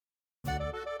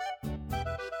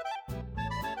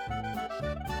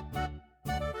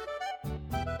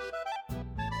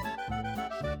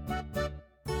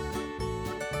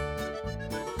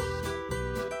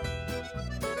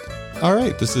All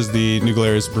right, this is the New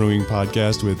Glarus Brewing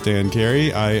Podcast with Dan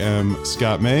Carey. I am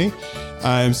Scott May.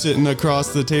 I'm sitting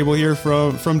across the table here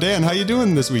from Dan. How you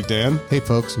doing this week, Dan? Hey,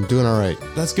 folks, I'm doing all right.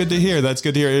 That's good to hear.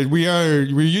 We're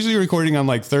usually recording on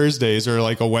like Thursdays or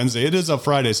like a Wednesday. It is a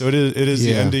Friday, so it is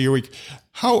the end of your week.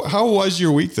 How was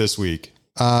your week this week?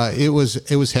 It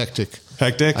was hectic.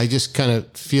 Hectic? I just kind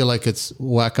of feel like it's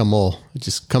whack-a-mole. I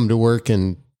just come to work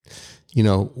and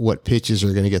what pitches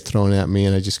are going to get thrown at me,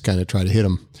 and I just kind of try to hit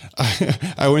them.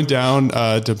 I went down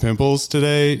to Pimples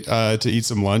today to eat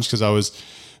some lunch because I was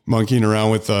monkeying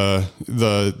around with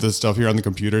the stuff here on the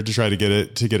computer to try to get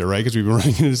it right because we've been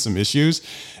running into some issues.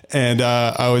 And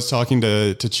I was talking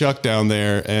to Chuck down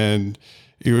there, and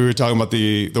we were talking about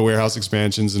the warehouse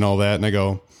expansions and all that. And I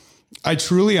go, I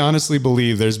truly honestly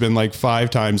believe there's been like 5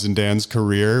 times in Dan's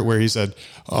career where he said,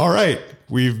 all right,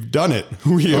 we've done it.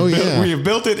 We have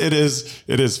built it. It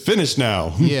is finished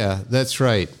now. Yeah, that's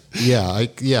right.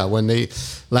 Yeah. When they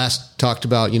last talked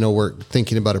about, we're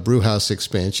thinking about a brew house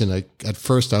expansion. At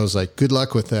first I was like, good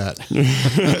luck with that.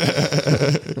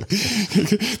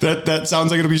 That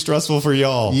sounds like it'll be stressful for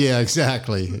y'all. Yeah,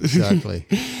 exactly.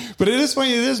 But it is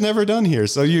funny. It is never done here.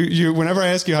 So you whenever I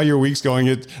ask you how your week's going,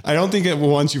 I don't think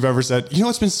once you've ever said,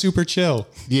 it's been super chill.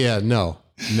 Yeah, no.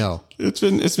 It's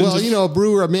been well,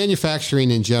 brewer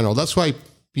manufacturing in general. That's why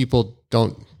people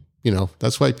don't,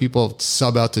 that's why people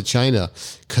sub out to China,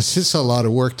 because it's a lot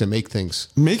of work to make things.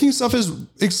 Making stuff is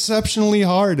exceptionally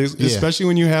hard, especially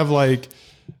when you have like,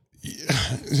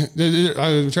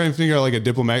 I'm trying to figure out like a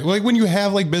diplomat, like when you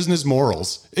have like business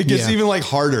morals, it gets even like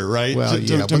harder, right? Well,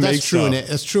 to make that's true.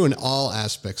 That's true in all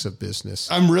aspects of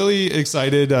business. I'm really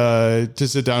excited to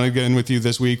sit down again with you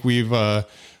this week.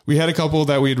 We had a couple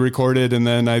that we'd recorded, and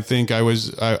then I think I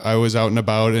was out and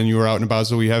about and you were out and about.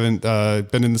 So we haven't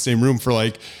been in the same room for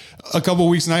like a couple of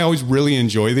weeks. And I always really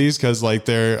enjoy these because like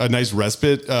they're a nice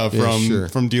respite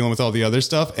from dealing with all the other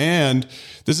stuff. And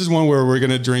this is one where we're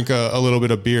going to drink a little bit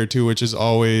of beer too, which is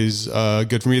always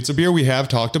good for me. It's a beer we have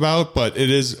talked about, but it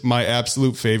is my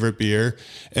absolute favorite beer.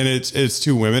 And it's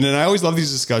Two Women. And I always love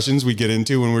these discussions we get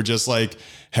into when we're just like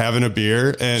having a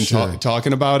beer and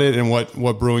talking about it and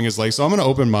what brewing is like. So I'm going to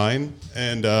open mine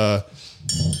and I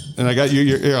got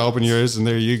you. Here, I'll open yours, and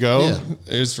there you go. Yeah.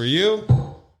 Here's for you.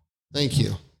 Thank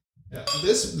you. Yeah.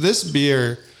 This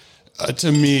beer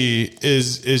to me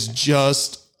is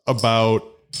just about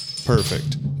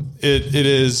perfect. It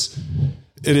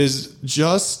is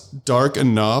just dark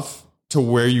enough to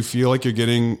where you feel like you're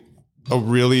getting a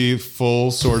really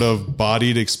full sort of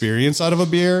bodied experience out of a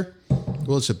beer.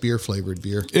 Well, it's a beer flavored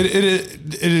beer. It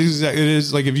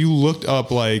is like if you looked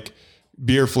up like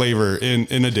beer flavor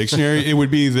in a dictionary, it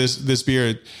would be this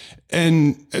beer.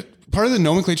 And part of the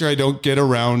nomenclature I don't get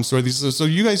around sort of these. So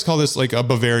you guys call this like a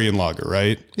Bavarian lager,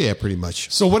 right? Yeah, pretty much.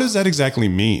 So what does that exactly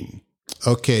mean?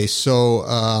 Okay, so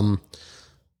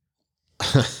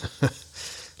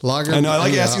lager. I know I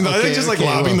like asking. I like just like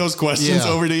lobbing those questions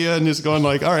over to you and just going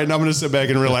like, all right, now I'm going to sit back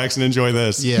and relax and enjoy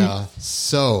this. Yeah.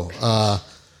 So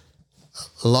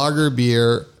lager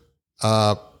beer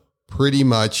pretty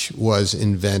much was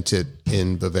invented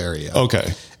in Bavaria.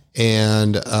 Okay.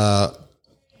 And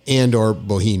or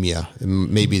Bohemia,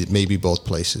 maybe both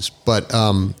places, but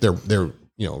they're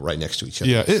right next to each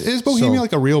other. Yeah, is Bohemia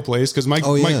like a real place? Because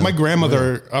my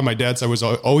grandmother on my dad's side was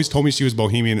always told me she was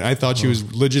Bohemian, and I thought she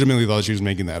was legitimately thought she was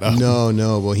making that up.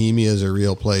 No, Bohemia is a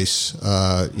real place.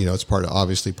 It's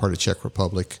obviously part of Czech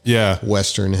Republic. Yeah,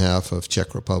 western half of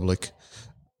Czech Republic.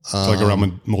 It's like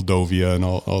around Moldova and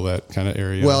all that kind of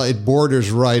area. Well, it borders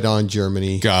right on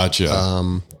Germany.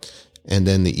 Gotcha. And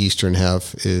then the eastern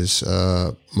half is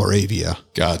Moravia.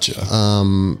 Gotcha.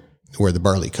 Where the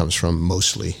barley comes from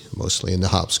mostly, and the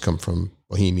hops come from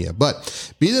Bohemia.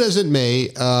 But be that as it may,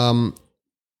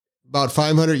 about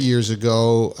 500 years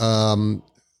ago,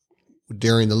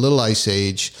 during the Little Ice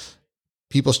Age,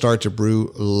 people started to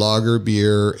brew lager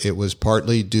beer. It was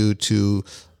partly due to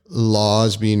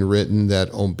laws being written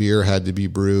that beer had to be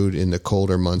brewed in the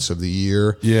colder months of the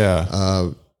year. Yeah.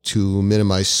 To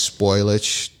minimize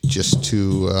spoilage, just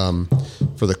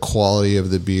for the quality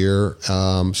of the beer.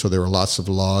 So there were lots of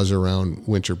laws around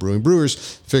winter brewing. Brewers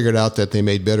figured out that they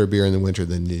made better beer in the winter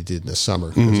than they did in the summer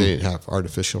because they didn't have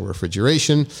artificial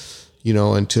refrigeration,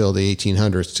 until the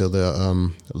 1800s, till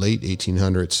the late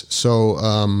 1800s.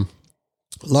 So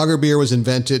lager beer was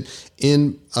invented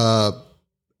in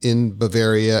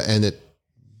Bavaria, and it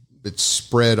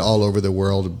spread all over the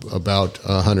world. About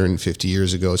 150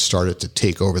 years ago, it started to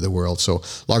take over the world. So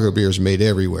lager beer is made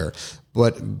everywhere.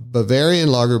 But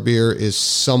Bavarian lager beer is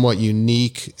somewhat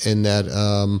unique in that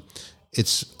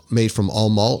it's made from all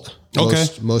malt. Okay.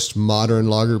 Most modern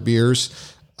lager beers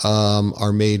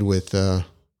are made with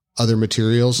other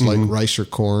materials like rice or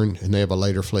corn, and they have a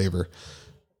lighter flavor.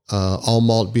 All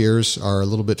malt beers are a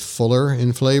little bit fuller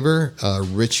in flavor,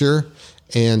 richer,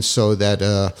 and so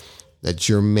that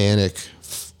Germanic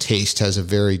taste has a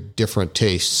very different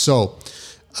taste. So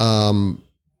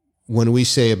when we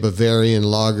say a Bavarian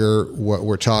lager, what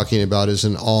we're talking about is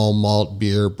an all malt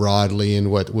beer broadly in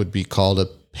what would be called a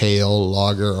pale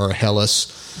lager or a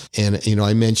Helles. And,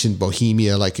 I mentioned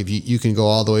Bohemia, like if you can go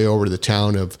all the way over to the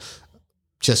town of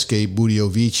České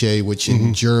Budějovice, which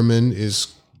in German is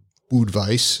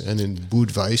Budweis, and in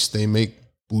Budweis, they make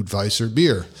Budweiser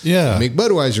beer. Yeah. They make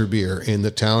Budweiser beer in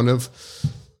the town of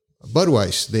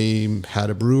Budweis. They had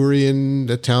a brewery in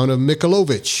the town of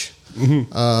Michelovic.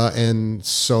 And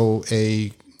so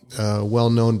a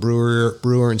well-known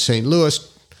brewer in St. Louis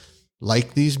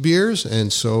liked these beers,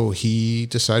 and so he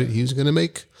decided he was going to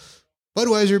make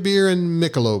Budweiser beer and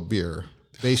Michelob beer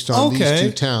based on these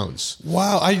two towns.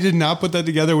 Wow, I did not put that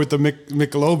together with the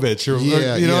Michelovic.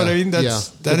 What I mean?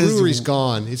 The brewery's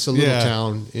gone. It's a little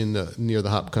town near the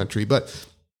hop country, but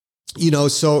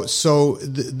so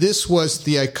this was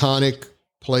the iconic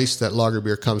place that lager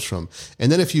beer comes from.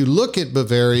 And then if you look at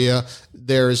Bavaria,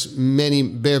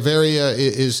 Bavaria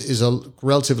is a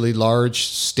relatively large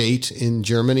state in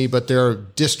Germany, but there are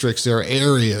districts, there are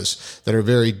areas that are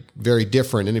very, very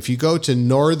different. And if you go to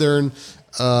northern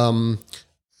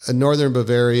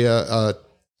Bavaria,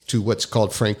 to what's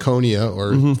called Franconia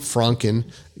or Franken,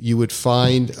 you would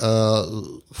find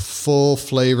full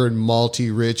flavored, malty,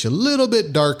 rich, a little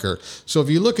bit darker. So if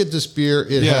you look at this beer,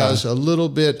 it has a little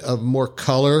bit of more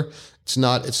color. It's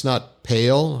not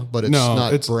pale, but it's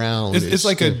not brown. It's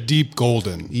like a deep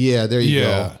golden. Yeah, there you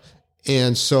go.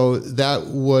 And so that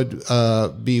would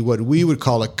be what we would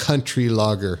call a country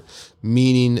lager,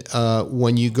 meaning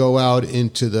when you go out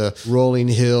into the rolling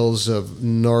hills of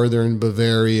northern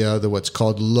Bavaria, what's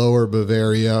called lower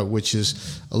Bavaria, which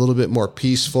is a little bit more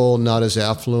peaceful, not as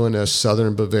affluent as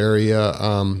southern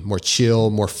Bavaria, more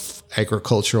chill, more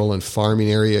agricultural and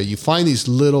farming area. You find these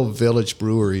little village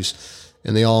breweries,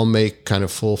 and they all make kind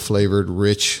of full-flavored,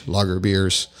 rich lager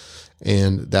beers.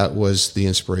 And that was the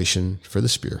inspiration for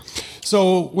this beer.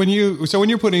 So when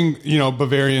you're putting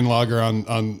Bavarian lager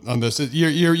on this,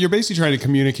 you're basically trying to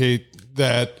communicate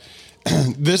that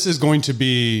this is going to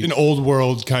be an old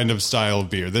world kind of style of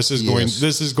beer. This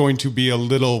is going to be a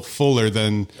little fuller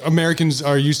than Americans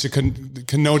are used to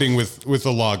connoting with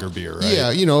a lager beer, right?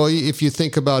 Yeah, if you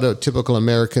think about a typical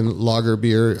American lager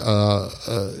beer,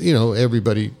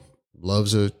 everybody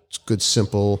loves a good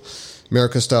simple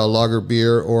American style lager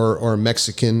beer or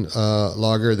Mexican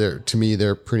lager. To me,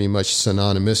 they're pretty much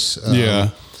synonymous.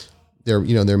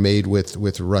 They're made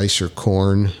with rice or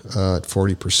corn at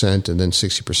 40% and then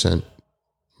 60%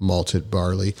 malted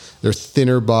barley. They're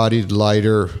thinner bodied,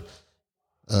 lighter,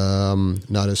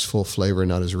 not as full flavor,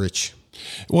 not as rich.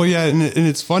 Well, yeah, and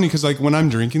it's funny because like when I'm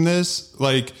drinking this,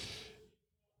 like,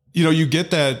 you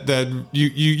get that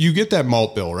you get that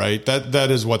malt bill, right?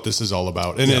 That is what this is all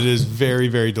about, and it is very,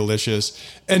 very delicious.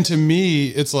 And to me,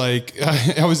 it's like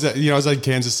I was at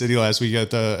Kansas City last week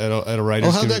at a writer's.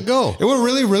 Oh, how'd that go? It went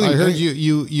really, really. I heard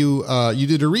you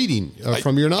did a reading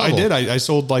from your novel. I did. I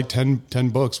sold like 10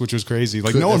 books, which was crazy.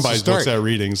 Like no one buys books at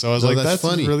reading, so I was that's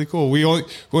funny. Really cool. We only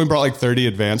brought like 30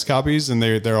 advance copies, and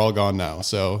they're all gone now.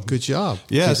 So good job.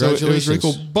 Yeah, so it was really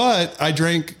cool. But I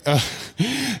drank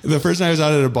the first night I was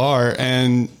out at a bar,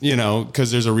 and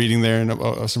because there's a reading there,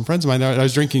 and some friends of mine, I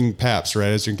was drinking Pabst, right?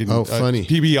 I was drinking funny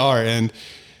PBR, and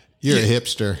you're a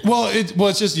hipster. Well,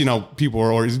 it's just people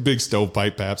are always big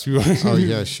stovepipe Pabst. Oh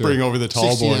yeah, sure. Bring over the tall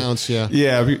 60 boy. Ounce, yeah.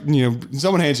 Yeah,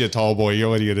 someone hands you a tall boy.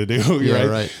 What are you gonna do? Yeah,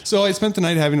 right. So I spent the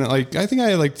night having I think I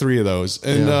had like 3 of those,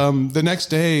 and the next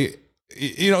day,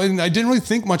 and I didn't really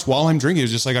think much while I'm drinking. It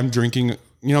was just like I'm drinking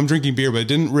beer, but it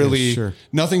didn't really,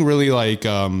 nothing really like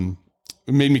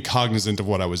made me cognizant of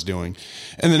what I was doing.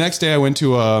 And the next day I went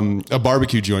to a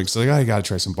barbecue joint. So I got to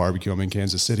try some barbecue. I'm in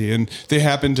Kansas City, and they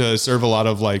happened to serve a lot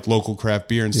of like local craft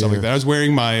beer and stuff like that. I was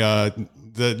wearing my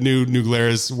the new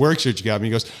Glarus work shirt you got me.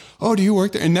 He goes, "Oh, do you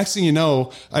work there?" And next thing you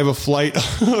know, I have a flight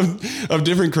of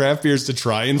different craft beers to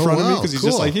try in front of me, because he's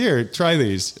just like, "Here, try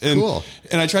these." And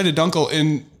and I tried to Dunkel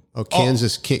in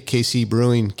KC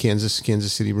Brewing, Kansas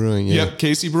City Brewing. Yeah. Yep,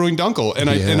 KC Brewing Dunkel. And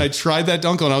I tried that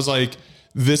Dunkel, and I was like,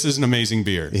 this is an amazing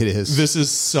beer. It is. This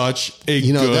is such a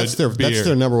good that's their beer. That's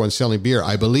their number one selling beer,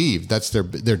 I believe. That's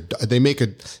they make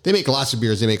lots of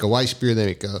beers. They make a Weiss beer. They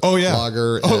make a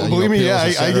lager. Believe me,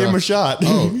 I gave them a shot.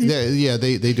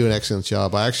 They do an excellent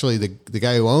job. Actually, the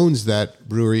guy who owns that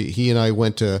brewery, he and I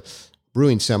went to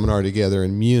brewing seminar together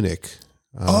in Munich.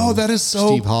 That is so.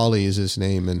 Steve Hawley is his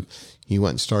name, and you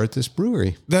went and started this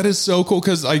brewery. That is so cool.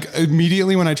 Cause like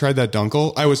immediately when I tried that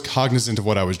Dunkel, I was cognizant of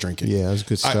what I was drinking. Yeah, it was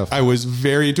good stuff. I was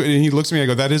very into it. And he looks at me, I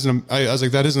go, I was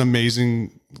like, that's an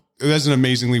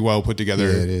amazingly well put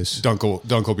together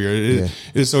Dunkel beer. It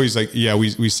is. So he's like, yeah,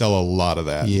 we sell a lot of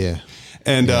that. Yeah.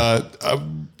 And,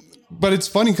 but it's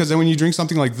funny because then when you drink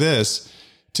something like this,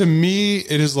 to me,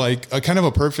 it is like a kind of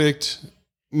a perfect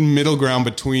middle ground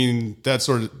between that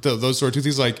sort of those sort of two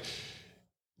things. Like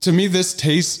to me, this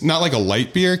tastes not like a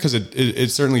light beer because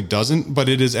it certainly doesn't, but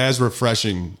it is as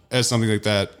refreshing as something like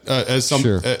that. As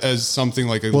something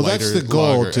like a lighter. Well, that's the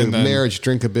goal to marriage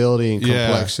drinkability and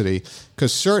complexity.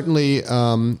 Because certainly,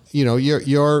 you're in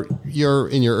your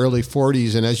early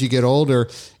 40s, and as you get older,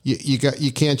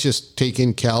 you can't just take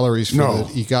in calories from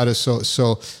it. You got to so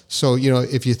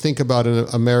if you think about an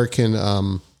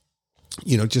American.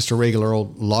 Just a regular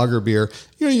old lager beer,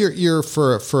 you're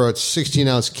for a 16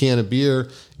 ounce can of beer,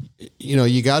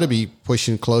 you got to be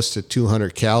pushing close to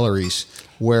 200 calories.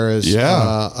 Whereas,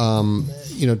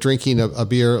 drinking a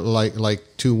beer like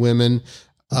Two Women,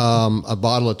 a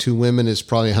bottle of Two Women is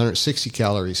probably 160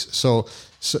 calories. So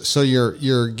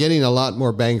you're getting a lot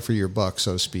more bang for your buck,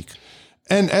 so to speak.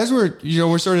 And as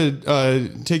we're sort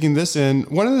of taking this in,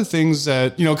 one of the things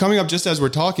that, coming up just as we're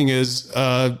talking is,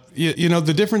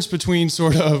 the difference between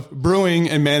sort of brewing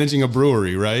and managing a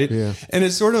brewery, right? Yeah. And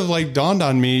it sort of like dawned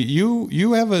on me,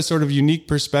 you have a sort of unique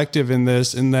perspective in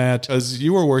this, in that as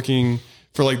you were working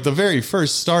for like the very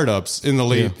first startups in the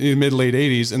mid late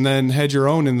 80s, and then had your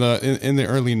own in the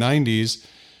early 90s.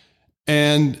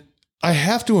 And I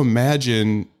have to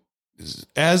imagine,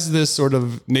 as this sort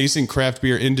of nascent craft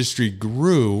beer industry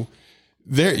grew,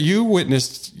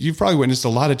 you've probably witnessed a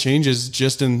lot of changes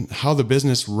just in how the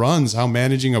business runs, how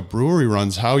managing a brewery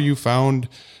runs, how you found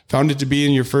it to be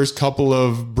in your first couple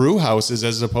of brew houses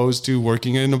as opposed to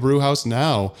working in a brew house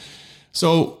now.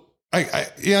 So I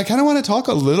kind of want to talk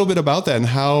a little bit about that and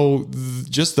how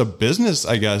just the business,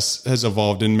 I guess, has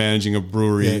evolved in managing a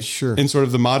brewery in sort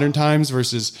of the modern times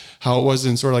versus how it was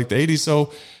in sort of like the 80s.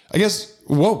 So I guess,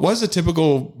 what was a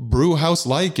typical brew house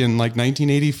like in like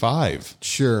 1985?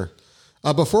 Sure.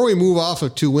 Before we move off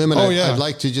of Two Women, I'd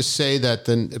like to just say that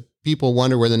the people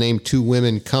wonder where the name Two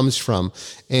Women comes from,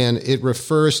 and it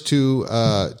refers to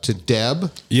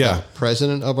Deb, the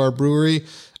president of our brewery,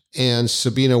 and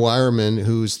Sabina Weierman,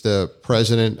 who's the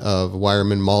president of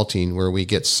Weierman Malting, where we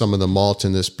get some of the malt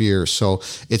in this beer. So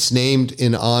it's named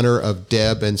in honor of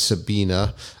Deb and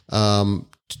Sabina.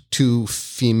 Two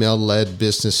female-led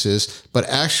businesses, but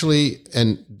actually,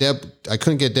 and Deb, I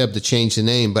couldn't get Deb to change the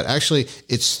name, but actually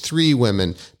it's three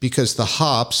women because the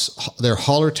hops, they're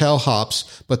Hallertau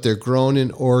hops, but they're grown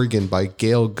in Oregon by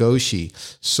Gail Goshi.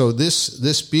 So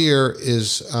this beer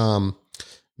is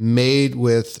made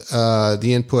with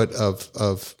the input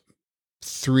of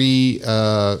three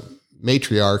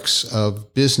matriarchs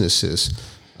of businesses.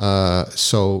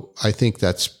 So I think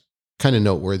that's kind of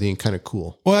noteworthy and kind of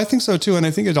cool. Well, I think so too. And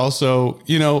I think it also,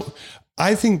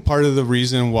 I think part of the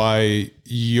reason why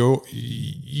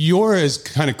you're as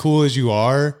kind of cool as you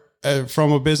are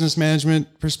from a business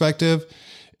management perspective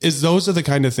is those are the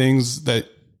kind of things that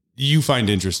you find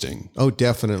interesting. Oh,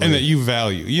 definitely. And that you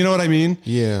value. You know what I mean?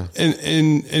 Yeah. And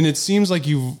it seems like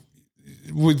you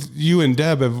and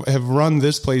Deb have run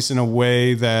this place in a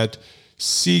way that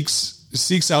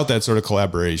seeks out that sort of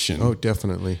collaboration. Oh,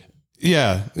 definitely.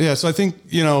 Yeah. Yeah. So I think,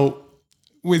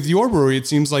 with your brewery, it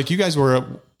seems like you guys were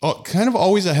kind of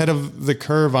always ahead of the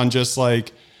curve on just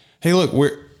like, hey, look,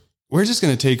 we're just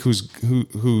going to take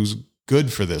who's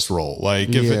good for this role. Like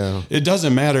if it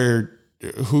doesn't matter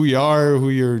who you are, who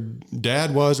your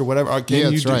dad was or whatever.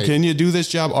 Can you do this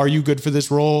job? Are you good for this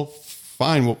role?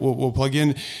 Fine. We'll plug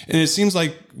in. And it seems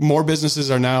like more businesses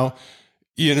are now,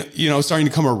 starting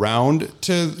to come around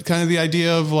to kind of the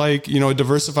idea of like, a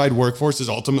diversified workforce is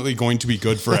ultimately going to be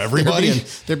good for everybody.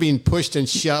 they're being pushed and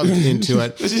shoved into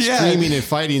it, screaming and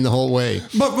fighting the whole way.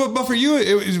 But for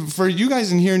you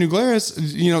guys in here in New Glarus,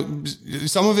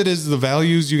 some of it is the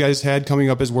values you guys had coming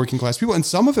up as working class people. And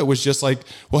some of it was just like,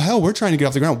 well, hell, we're trying to get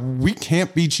off the ground. We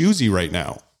can't be choosy right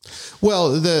now.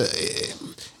 Well,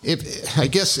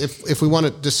 if we want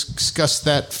to discuss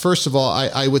that, first of all,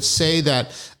 I would say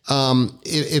that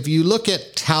if you look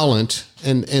at talent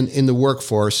and in the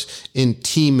workforce, in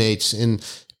teammates, in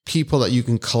people that you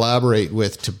can collaborate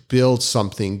with to build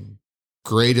something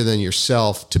greater than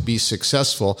yourself to be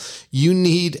successful, you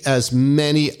need as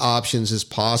many options as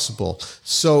possible.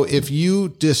 So if you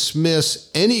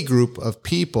dismiss any group of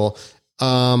people,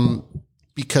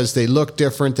 because they look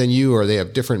different than you, or they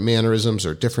have different mannerisms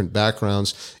or different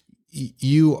backgrounds,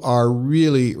 you are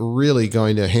really, really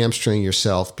going to hamstring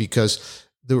yourself, because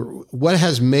what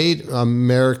has made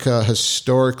America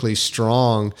historically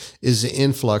strong is the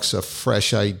influx of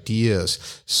fresh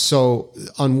ideas. So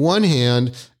on one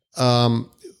hand,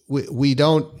 we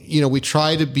don't, we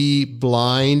try to be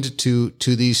blind to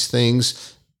these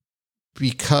things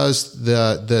because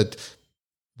the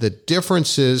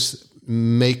differences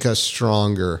make us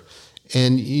stronger.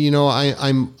 And,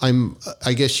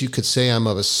 I guess you could say I'm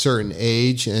of a certain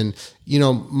age. And,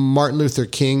 Martin Luther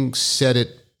King said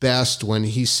it best when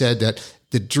he said that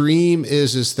the dream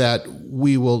is that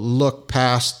we will look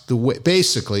past the way.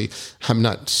 Basically, I'm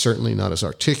certainly not as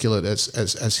articulate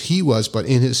as he was, but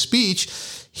in his speech,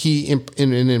 he,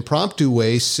 in an impromptu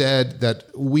way, said that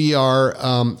we are,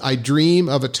 I dream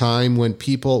of a time when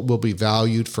people will be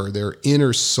valued for their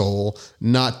inner soul,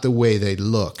 not the way they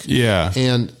look. Yeah.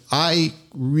 And I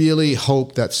really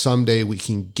hope that someday we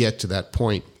can get to that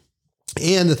point.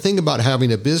 And the thing about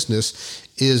having a business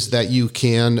is that you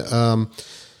can't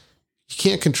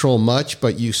control much,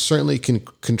 but you certainly can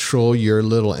control your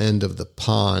little end of the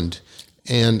pond.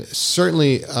 And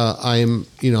certainly, I'm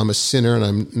a sinner and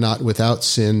I'm not without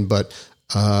sin, but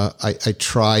I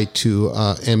try to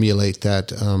emulate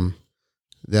that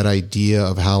idea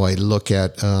of how I look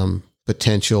at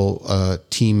potential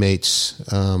teammates,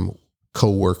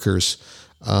 coworkers,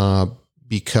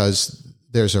 because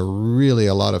there's a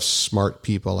lot of smart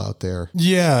people out there.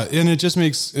 Yeah. And it just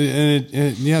makes,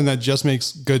 that just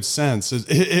makes good sense.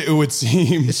 It would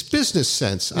seem it's business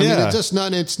sense. I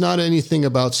mean, it's not anything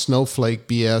about snowflake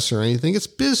BS or anything. It's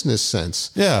business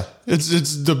sense. Yeah. It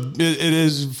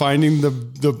is finding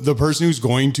the person who's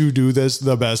going to do this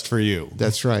the best for you.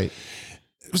 That's right.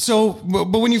 So,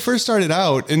 but when you first started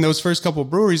out in those first couple of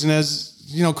breweries, and as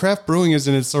craft brewing is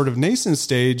in its sort of nascent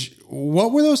stage,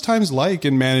 what were those times like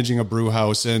in managing a brew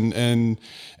house and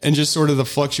just sort of the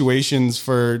fluctuations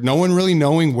for no one really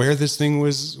knowing where this thing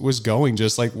was going?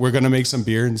 Just like, we're going to make some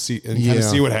beer and kind of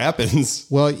see what happens.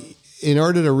 Well, in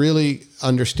order to really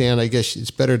understand, I guess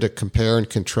it's better to compare and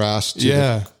contrast to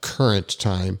the current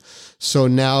time. So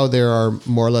now there are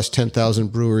more or less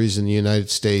 10,000 breweries in the United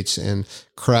States, and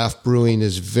craft brewing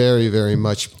is very, very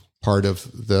much part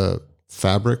of the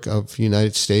fabric of the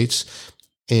United States.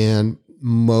 And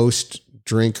most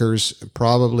drinkers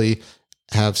probably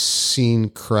have seen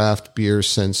craft beer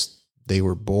since they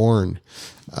were born.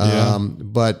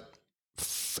 But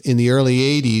in the early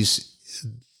 80s,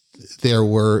 there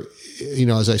were,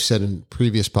 as I said in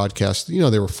previous podcasts,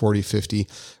 there were 40, 50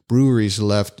 breweries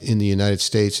left in the United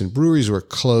States, and breweries were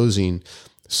closing.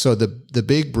 So the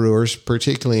big brewers,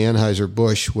 particularly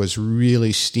Anheuser-Busch, was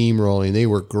really steamrolling. They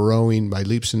were growing by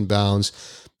leaps and bounds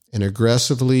and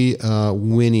aggressively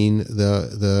winning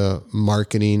the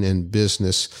marketing and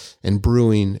business and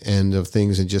brewing end of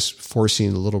things, and just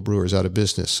forcing the little brewers out of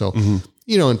business. So,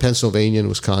 in Pennsylvania and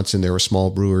Wisconsin, there were small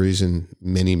breweries in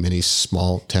many, many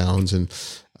small towns, and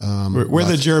where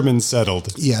the Germans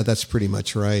settled. Yeah, that's pretty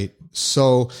much right.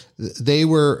 So they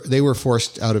were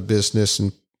forced out of business,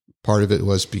 and part of it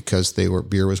was because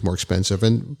beer was more expensive,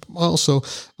 and also,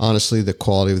 honestly, the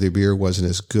quality of the beer wasn't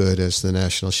as good as the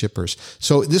national shippers.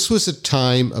 So this was a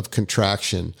time of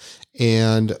contraction,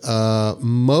 and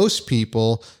most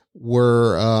people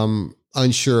were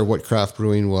unsure of what craft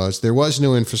brewing was. There was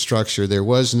no infrastructure. There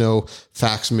was no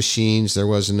fax machines. There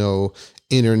was no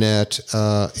internet.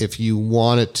 If you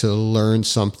wanted to learn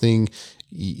something,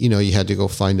 you had to go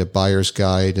find a buyer's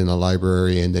guide in a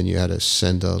library, and then you had to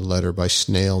send a letter by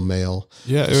snail mail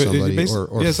to somebody.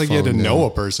 It's like you had to know a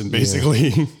person,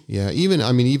 basically. Yeah.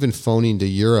 Even phoning to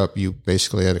Europe, you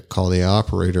basically had to call the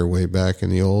operator way back in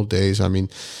the old days.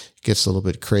 It gets a little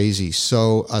bit crazy.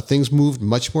 So things moved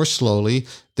much more slowly.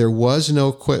 There was no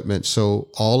equipment. So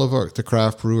all of the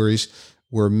craft breweries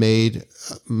were made,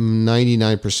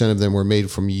 99% of them were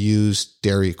made from used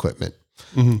dairy equipment.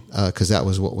 Because that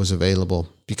was what was available.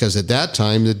 Because at that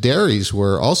time, the dairies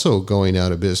were also going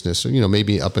out of business. So,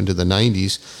 maybe up into the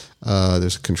 90s,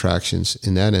 there's contractions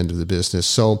in that end of the business.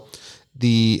 So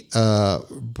the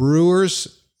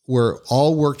brewers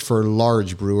all worked for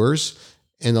large brewers,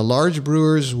 and the large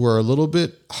brewers were a little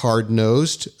bit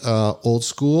hard-nosed, old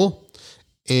school.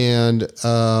 And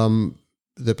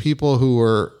the people who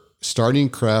were starting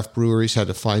craft breweries had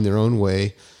to find their own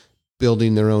way,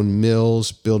 building their own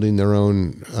mills, building their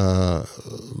own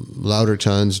lauter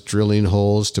tons, drilling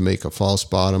holes to make a false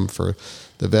bottom for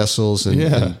the vessels,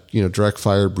 and direct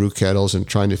fire brew kettles, and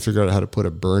trying to figure out how to put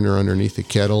a burner underneath the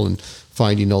kettle, and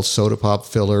finding old soda pop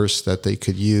fillers that they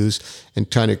could use,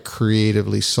 and trying to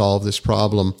creatively solve this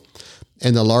problem.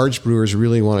 And the large brewers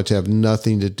really wanted to have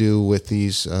nothing to do with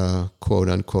these quote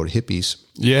unquote hippies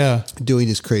doing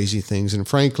these crazy things. And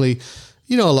frankly,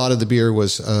 a lot of the beer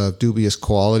was dubious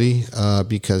quality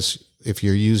because if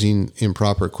you're using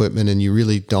improper equipment and you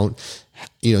really don't,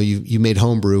 you made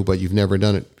homebrew, but you've never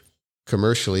done it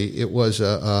commercially, it was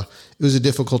a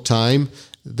difficult time.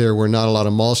 There were not a lot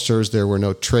of maltsters. There were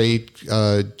no trade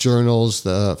journals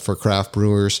for craft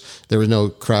brewers. There were no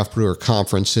craft brewer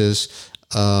conferences.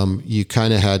 You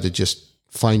kind of had to just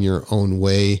find your own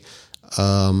way.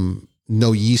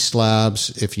 No yeast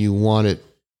labs. If you wanted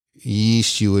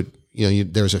yeast, you would,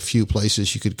 there's a few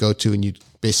places you could go to and you'd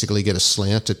basically get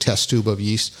a test tube of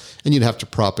yeast, and you'd have to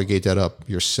propagate that up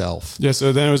yourself. Yeah.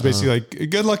 So then it was basically like,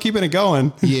 good luck keeping it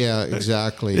going. Yeah,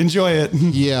 exactly. Enjoy it.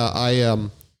 Yeah.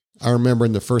 I remember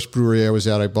in the first brewery I was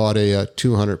at, I bought a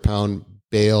 200-pound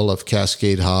bale of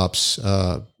Cascade hops.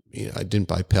 I didn't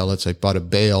buy pellets. I bought a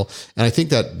bale, and I think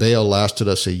that bale lasted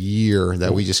us a year,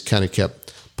 that we just kind of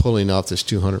kept pulling off this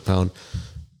 200-pound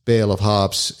bale of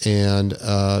hops. And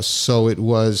so it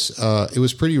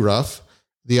was pretty rough.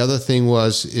 The other thing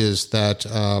is that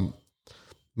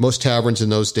most taverns in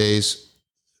those days,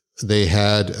 they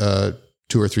had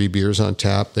 2 or 3 beers on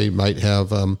tap. They might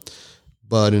have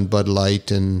Bud and Bud Light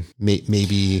and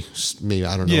maybe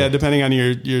I don't know. Yeah, depending on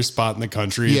your spot in the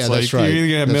country. Yeah, it's that's like right.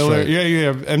 You have that's Miller. right. Yeah, you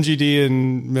have MGD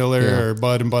and Miller, or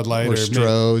Bud and Bud Light, or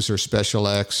Stroh's or Special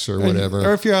X or whatever.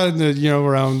 Or if you're out in the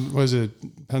around, was it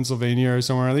Pennsylvania or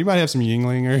somewhere, you might have some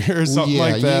Yingling or something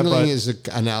like that. Yingling but is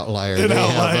an outlier.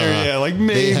 Like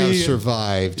maybe they have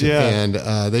survived, and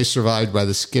they survived by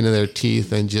the skin of their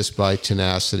teeth and just by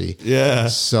tenacity. Yeah.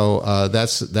 So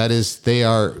they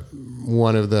are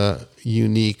one of the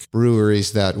unique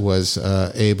breweries that was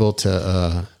able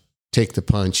to take the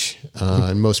punch,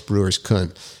 and most brewers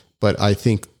couldn't. But I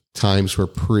think times were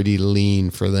pretty lean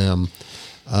for them,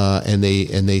 and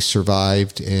they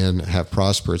survived and have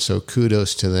prospered. So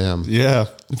kudos to them. Yeah,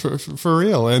 for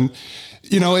real. And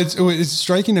it's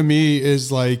striking to me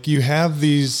is like you have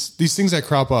these things that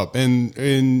crop up,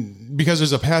 and because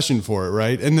there's a passion for it,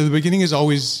 right? And the beginning is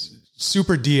always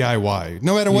super DIY,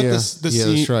 no matter what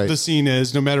the scene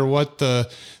is, no matter what the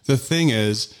thing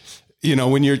is.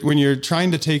 When you're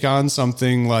trying to take on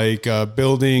something like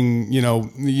building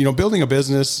a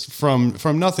business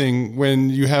from nothing, when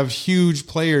you have huge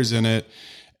players in it,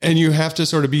 and you have to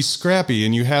sort of be scrappy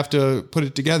and you have to put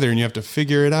it together and you have to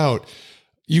figure it out,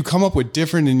 you come up with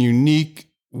different and unique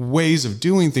ways of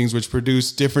doing things, which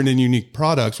produce different and unique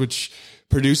products, which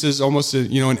produces almost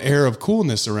an air of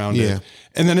coolness around it.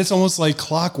 And then it's almost like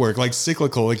clockwork, like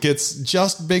cyclical. It gets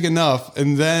just big enough.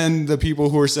 And then the people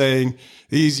who are saying,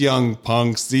 these young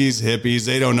punks, these hippies,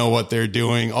 they don't know what they're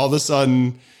doing, all of a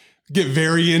sudden get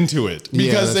very into it,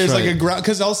 because there's like a ground,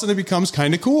 because all of a sudden it becomes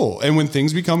kind of cool. And when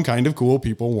things become kind of cool,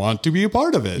 people want to be a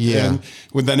part of it. Yeah.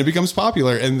 And then it becomes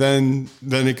popular, and then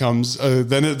it comes,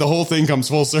 the whole thing comes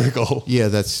full circle. Yeah.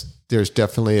 There's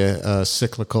definitely a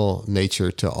cyclical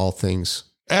nature to all things.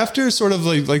 After sort of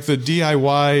like the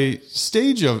DIY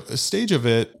stage of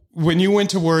it, when you went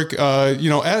to work,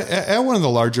 at one of the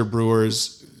larger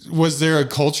brewers, was there a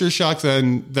culture shock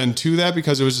then to that?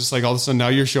 Because it was just like all of a sudden now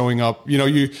you're showing up,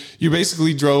 you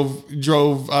basically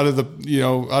drove out of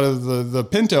the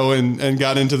Pinto and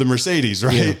got into the Mercedes,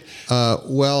 right? Yeah.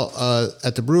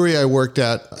 At the brewery I worked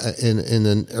at in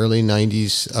the early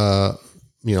 90s,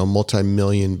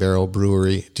 multi-million barrel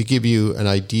brewery. To give you an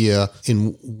idea,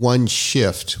 in one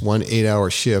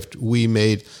 8-hour shift, we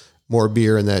made more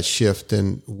beer in that shift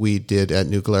than we did at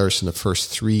New Glarus in the first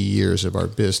 3 years of our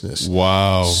business.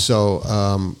 Wow.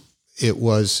 So it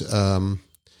was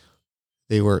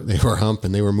they were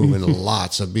humping, they were moving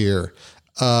lots of beer.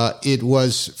 It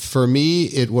was, for me,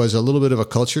 it was a little bit of a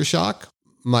culture shock.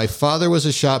 My father was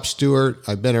a shop steward.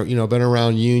 I've been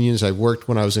around unions. I've worked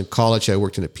when I was in college. I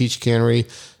worked in a peach cannery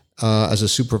as a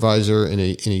supervisor in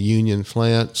a union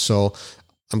plant. So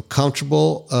I'm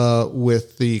comfortable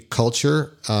with the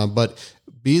culture. But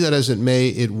be that as it may,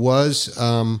 it was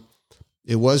a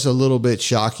little bit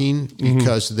shocking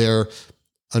because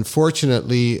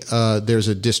unfortunately, there's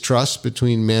a distrust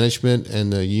between management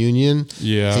and the union.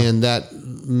 Yeah. And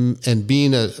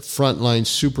being a frontline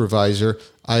supervisor,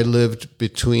 I lived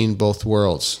between both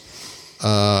worlds.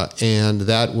 And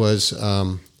that was,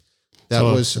 the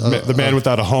man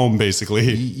without a home,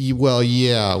 basically.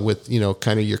 Yeah. With, you're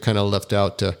kind of left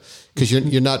out cause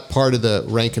you're not part of the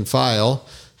rank and file.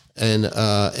 And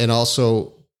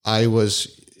also I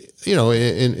was,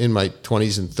 in my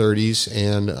 20s and 30s,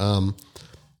 and,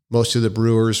 most of the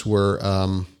brewers were,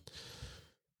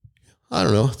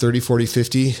 30, 40,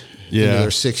 50 in their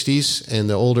 60s. And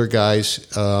the older guys,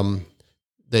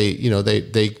 they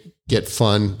get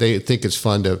fun. They think it's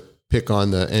fun to pick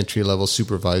on the entry level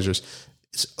supervisors.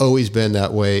 It's always been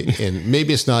that way, and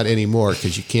maybe it's not anymore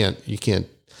because you can't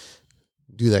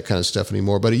do that kind of stuff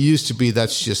anymore. But it used to be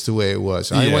that's just the way it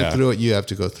was. I went through it. You have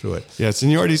to go through it. Yeah,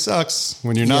 seniority sucks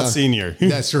when you're not senior.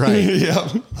 That's right. Yeah.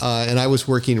 And I was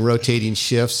working rotating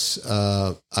shifts.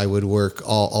 I would work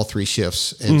all 3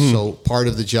 shifts. And so part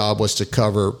of the job was to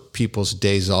cover people's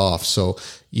days off. So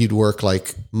you'd work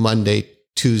like Monday,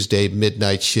 Tuesday,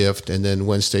 midnight shift, and then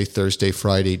Wednesday, Thursday,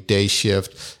 Friday, day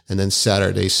shift, and then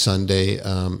Saturday, Sunday,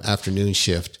 afternoon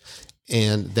shift.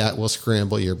 And that will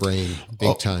scramble your brain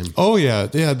big time. Oh yeah.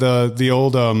 Yeah. The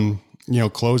old,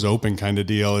 close open kind of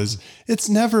deal it's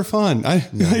never fun.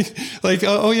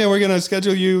 Oh yeah, we're going to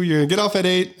schedule you. You're going to get off at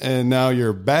 8 and now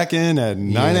you're back in at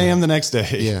 9 a.m. the next day.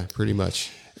 Yeah, pretty much.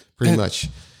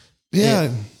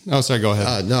 Yeah. Sorry, go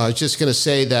ahead. No, I was just going to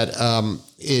say that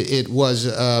it was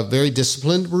a very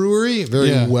disciplined brewery,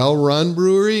 very well-run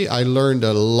brewery. I learned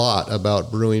a lot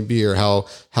about brewing beer, how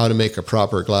to make a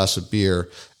proper glass of beer.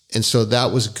 And so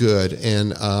that was good.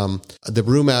 And the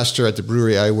brewmaster at the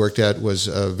brewery I worked at was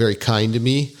very kind to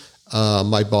me.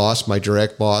 My boss, my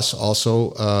direct boss,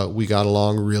 also, we got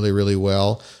along really, really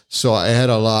well. So I had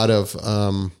a lot of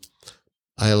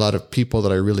people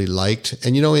that I really liked.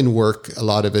 And, in work, a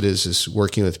lot of it is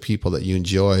working with people that you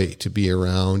enjoy to be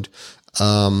around.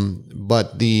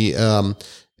 But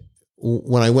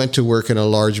when I went to work in a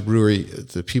large brewery,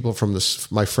 the people from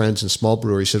my friends in small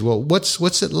breweries said, well,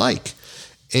 what's it like?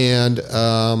 And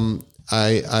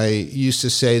I used to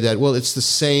say that, well, it's the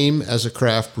same as a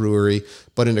craft brewery,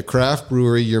 but in a craft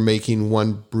brewery, you're making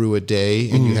 1 brew a day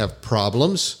and you have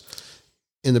problems.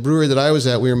 In the brewery that I was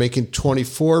at, we were making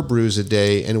 24 brews a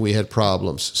day and we had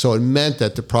problems. So it meant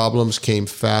that the problems came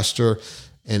faster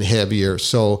and heavier.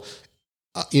 So,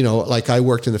 like I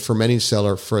worked in the fermenting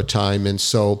cellar for a time. And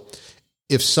so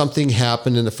if something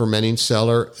happened in the fermenting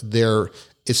cellar,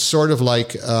 it's sort of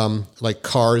like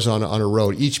cars on a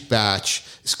road. Each batch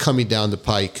is coming down the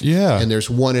pike. Yeah. And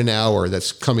there's 1 an hour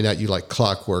that's coming at you like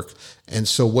clockwork. And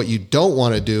so what you don't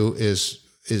want to do is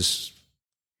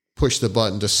push the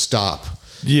button to stop.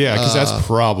 Yeah, because that's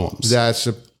problems. That's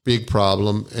a big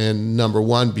problem. And number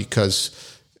 1,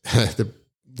 because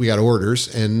we got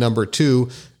orders. And number 2,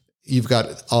 you've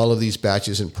got all of these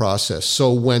batches in process.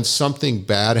 So when something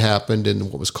bad happened in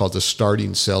what was called the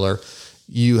starting cellar,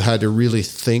 you had to really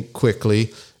think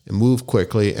quickly and move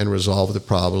quickly and resolve the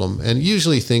problem. And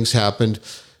usually things happened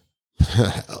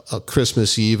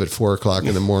Christmas Eve at 4:00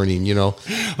 in the morning,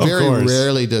 Very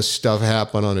rarely does stuff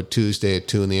happen on a Tuesday at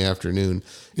 2 p.m.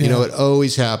 It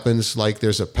always happens like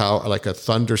there's a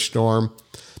thunderstorm.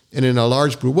 And in a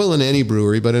large brewery, in any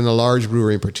brewery, but in a large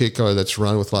brewery in particular that's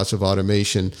run with lots of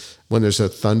automation, when there's a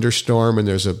thunderstorm and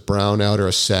there's a brownout or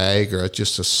a sag or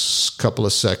just a couple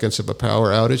of seconds of a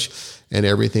power outage and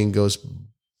everything goes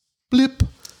blip,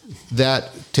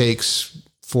 that takes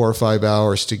 4 or 5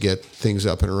 hours to get things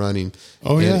up and running.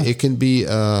 Oh, yeah. And it can be,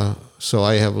 so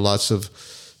I have lots of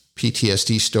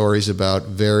PTSD stories about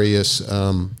various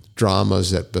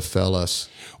dramas that befell us.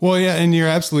 Well, yeah, and you're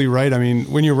absolutely right. I mean,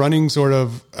 when you're running with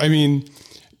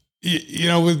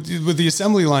the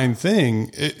assembly line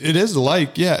thing, it is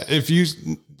like,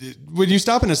 when you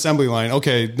stop an assembly line,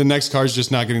 okay, the next car's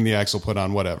just not getting the axle put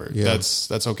on, whatever. Yeah.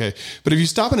 That's okay. But if you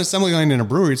stop an assembly line in a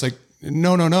brewery, it's like,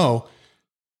 no.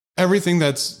 Everything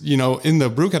that's, in the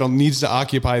brew kettle needs to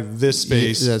occupy this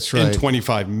space in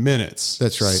 25 minutes.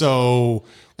 That's right. So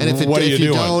and if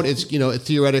you don't, it's,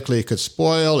 theoretically it could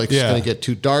spoil. It's going to get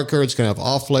too darker. It's going to have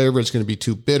off flavor. It's going to be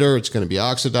too bitter. It's going to be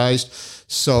oxidized.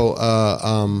 So,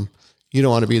 you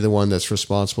don't want to be the one that's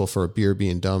responsible for a beer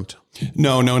being dumped.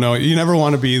 No. You never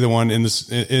want to be the one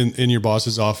in your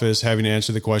boss's office having to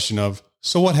answer the question of,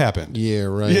 so what happened? Yeah,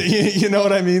 right. You know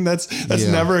what I mean? That's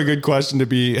never a good question to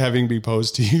be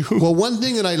posed to you. Well, one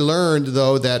thing that I learned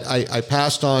though, that I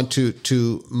passed on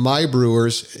to my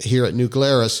brewers here at New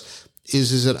Glarus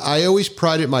is that I always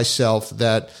prided myself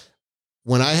that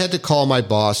when I had to call my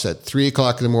boss at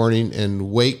 3:00 in the morning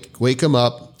and wake him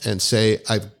up and say,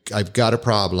 I've got a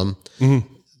problem, and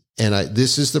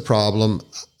this is the problem,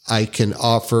 I can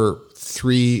offer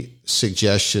 3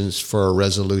 suggestions for a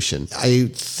resolution. I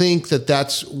think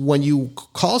that's when you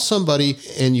call somebody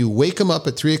and you wake them up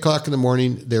at 3:00 in the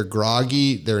morning, they're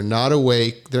groggy, they're not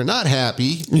awake, they're not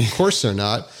happy. Of course they're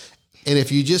not. And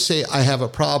if you just say, I have a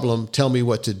problem, tell me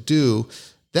what to do,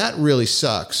 that really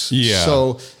sucks. Yeah.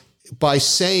 So by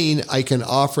saying I can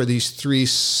offer these 3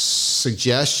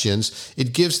 suggestions,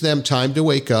 it gives them time to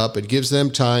wake up. It gives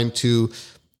them time to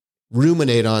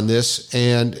ruminate on this,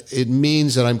 and it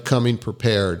means that I'm coming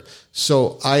prepared.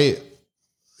 So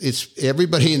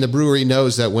everybody in the brewery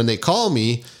knows that when they call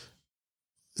me,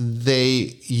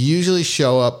 they usually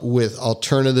show up with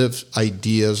alternative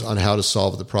ideas on how to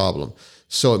solve the problem.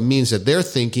 So it means that they're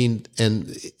thinking, and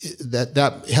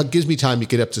that gives me time to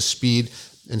get up to speed.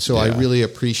 And so I really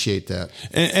appreciate that.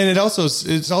 And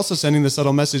it's also sending the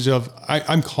subtle message of,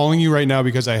 I'm calling you right now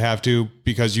because I have to,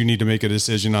 because you need to make a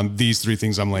decision on these 3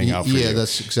 things I'm laying out for you. Yeah,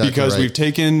 that's exactly because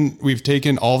right. we've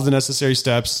taken all of the necessary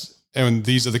steps, and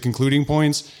these are the concluding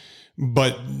points.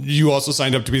 But you also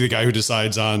signed up to be the guy who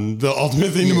decides on the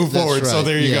ultimate thing to move forward. Right. So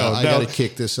there you go. I got to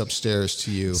kick this upstairs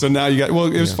to you. So now you got, well,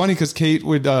 it was funny because Kate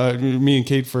me and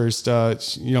Kate first,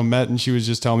 met, and she was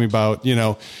just telling me about,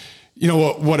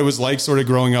 what it was like sort of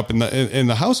growing up in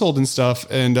the household and stuff.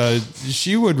 And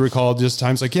she would recall just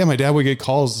times like, my dad would get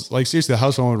calls, like seriously, the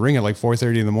house phone would ring at like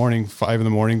 4:30 in the morning, 5 in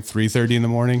the morning, 3:30 in the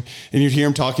morning. And you'd hear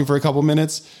him talking for a couple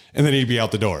minutes and then he'd be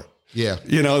out the door. Yeah.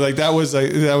 Like that was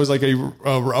like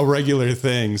a regular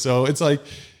thing. So it's like,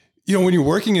 when you're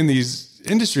working in these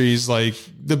industries, like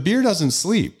the beer doesn't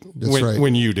sleep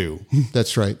when you do.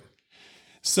 That's right.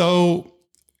 So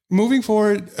moving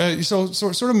forward, so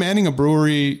sort of manning a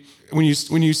brewery, when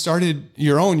you started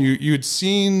your own, you had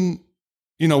seen,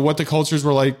 what the cultures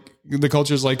were like, the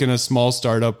culture's like in a small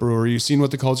startup brewery. You've seen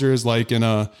what the culture is like in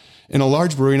a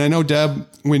large brewery. And I know Deb,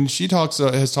 when she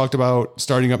has talked about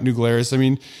starting up New Glarus, I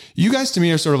mean, you guys to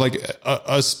me are sort of like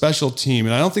a special team.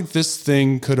 And I don't think this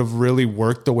thing could have really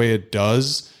worked the way it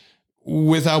does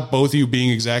without both of you being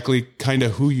exactly kind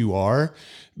of who you are.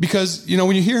 Because,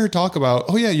 when you hear her talk about,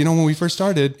 when we first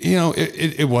started,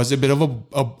 it was a bit of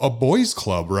a boys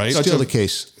club, right? Still the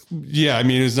case. Yeah, I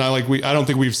mean, it's not like I don't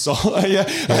think we've solved.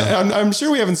 I'm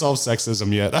sure we haven't solved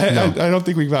sexism yet. I don't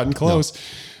think we've gotten close.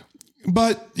 No.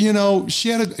 But she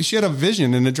had a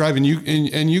vision and a drive, and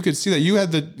you could see that you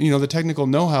had the technical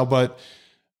know-how. But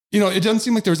it doesn't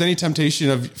seem like there was any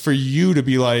temptation for you to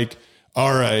be like,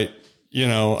 all right,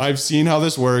 I've seen how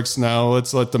this works. Now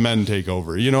let's let the men take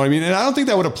over. You know what I mean? And I don't think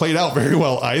that would have played out very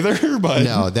well either. But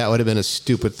no, that would have been a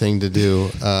stupid thing to do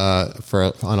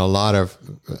on a lot of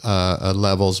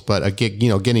levels. But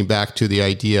getting back to the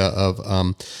idea of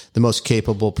the most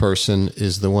capable person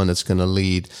is the one that's going to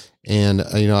lead. And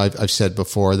I've said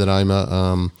before that I'm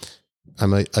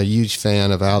a huge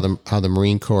fan of how the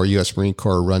Marine Corps, U.S. Marine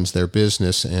Corps, runs their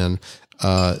business, and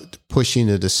pushing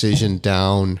a decision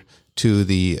down to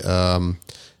the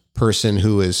person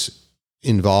who is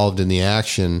involved in the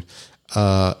action,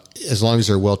 as long as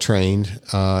they're well trained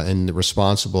and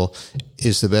responsible,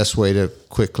 is the best way to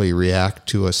quickly react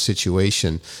to a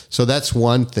situation. So that's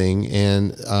one thing.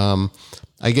 And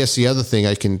I guess the other thing,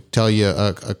 I can tell you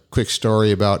a quick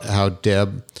story about how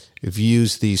Deb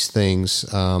views these things.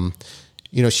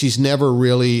 She's never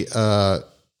really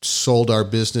sold our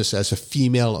business as a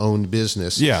female-owned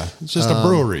business. Yeah, it's just a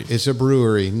brewery. It's a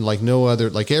brewery, like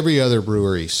every other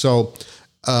brewery. So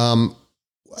a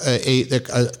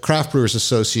Craft Brewers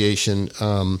Association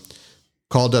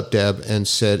called up Deb and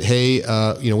said, hey,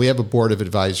 we have a board of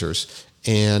advisors,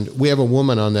 and we have a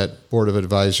woman on that board of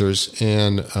advisors,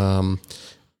 and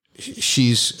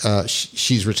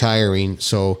she's retiring,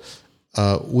 so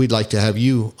we'd like to have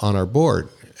you on our board.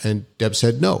 And Deb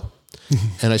said no.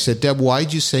 And I said, Deb,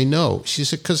 why'd you say no? She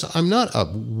said, because I'm not a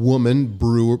woman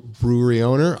brewery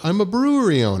owner. I'm a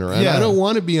brewery owner, and I don't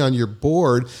want to be on your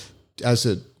board as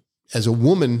a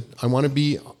woman. I want to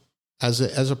be as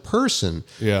a person.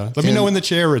 Yeah. Let me know when the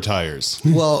chair retires.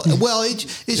 Well,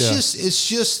 it's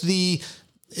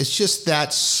just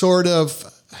that sort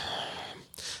of,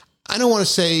 I don't want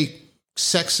to say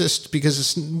sexist,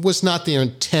 because it was not their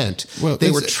intent. Well,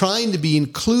 they were trying to be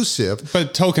inclusive,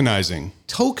 but tokenizing,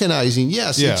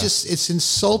 yes. Yeah. It's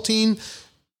insulting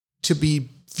to be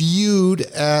viewed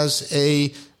as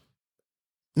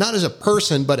not as a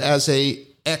person, but as a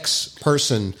ex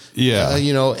person. Yeah.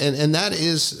 And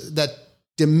that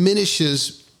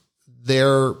diminishes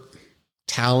their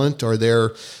talent or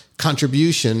their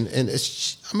contribution. And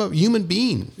I'm a human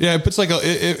being. Yeah. It puts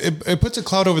it puts a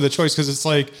cloud over the choice, because it's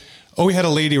like, oh, we had a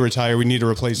lady retire, we need to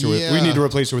replace her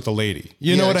with a lady.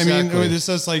 You know what exactly. I mean? It's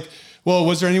just like, well,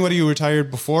 was there anybody who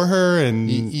retired before her? And,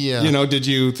 did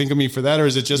you think of me for that? Or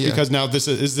is it just because now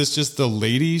is this just the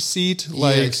lady seat?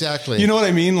 Like, exactly. You know what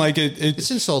I mean? Like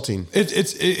it's insulting.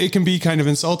 It can be kind of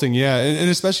insulting. Yeah. And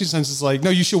especially since it's like, no,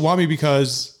 you should want me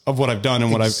because of what I've done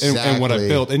and what I've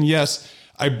built. And yes,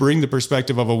 I bring the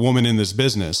perspective of a woman in this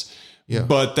business, Yeah.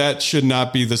 But that should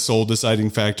not be the sole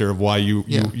deciding factor of why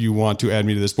you want to add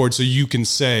me to this board. So you can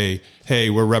say, hey,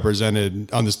 we're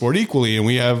represented on this board equally, and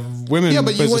we have women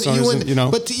business owners.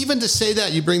 But to say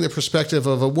that, you bring the perspective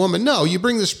of a woman. No, you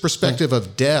bring this perspective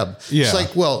of Deb. Yeah. It's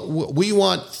like, well, we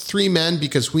want 3 men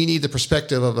because we need the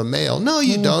perspective of a male. No,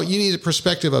 you don't. You need the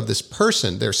perspective of this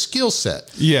person, their skill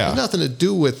set. Yeah. It has nothing to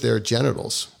do with their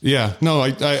genitals. Yeah. No, I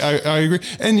agree.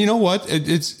 And you know what?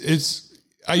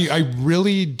 I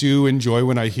really do enjoy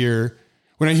when I hear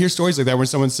stories like that, when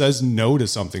someone says no to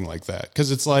something like that.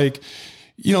 Cause it's like,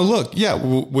 look, yeah,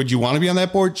 would you want to be on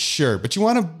that board? Sure. But you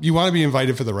want to be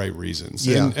invited for the right reasons.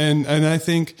 Yeah. And I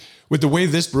think with the way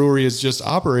this brewery is just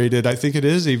operated, I think it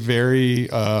is a very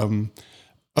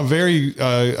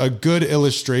good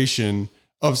illustration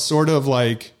of sort of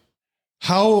like,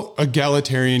 how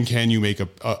egalitarian can you make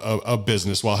a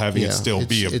business while having it still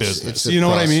be a business? You know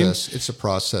what I mean? It's a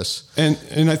process.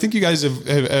 And I think you guys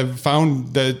have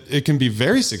found that it can be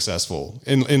very successful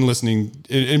in listening.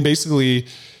 And basically,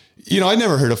 I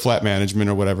never heard of flat management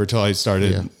or whatever till I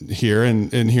started here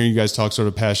and hearing you guys talk sort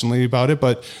of passionately about it.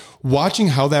 But watching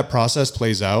how that process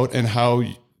plays out and how,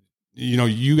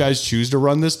 you guys choose to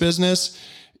run this business,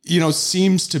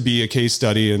 seems to be a case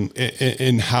study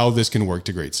in how this can work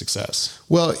to great success.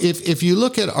 Well, if you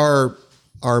look at our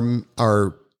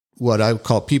what I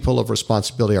call people of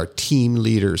responsibility, our team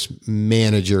leaders,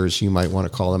 managers, you might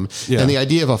want to call them. Yeah. And the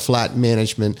idea of a flat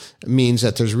management means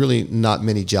that there's really not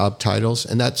many job titles.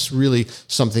 And that's really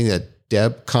something that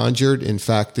Deb conjured. In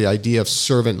fact, the idea of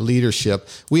servant leadership,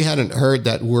 we hadn't heard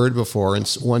that word before. And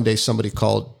one day somebody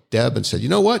called Deb and said, you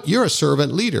know what? You're a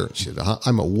servant leader. She said,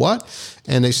 I'm a what?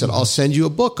 And they said, I'll send you a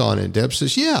book on it. And Deb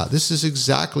says, yeah, this is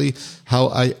exactly how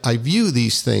I view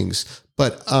these things.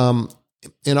 But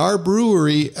in our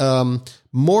brewery,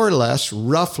 more or less,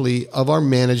 roughly, of our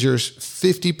managers,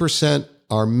 50%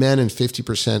 are men and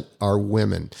 50% are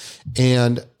women.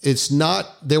 And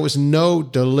there was no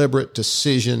deliberate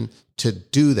decision to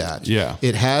do that. Yeah.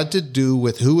 It had to do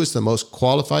with who was the most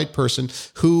qualified person,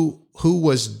 who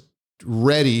was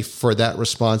ready for that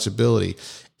responsibility.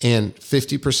 And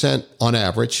 50% on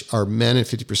average are men and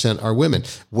 50% are women.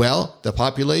 Well, the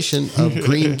population of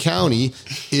Greene County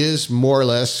is more or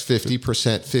less 50%,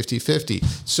 50-50.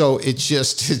 So it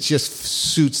just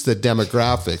suits the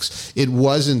demographics. It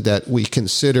wasn't that we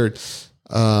considered,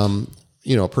 a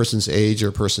person's age or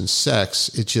a person's sex.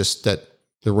 It's just that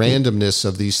the randomness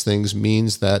of these things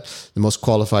means that the most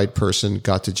qualified person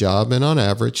got the job, and on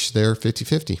average, they're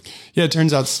 50-50. Yeah, it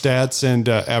turns out stats and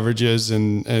averages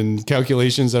and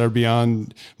calculations that are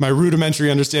beyond my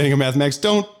rudimentary understanding of mathematics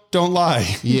don't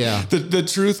lie. Yeah. The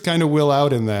truth kind of will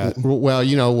out in that. Well,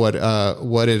 you know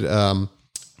what did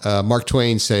Mark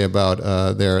Twain say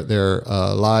about their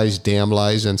lies, damn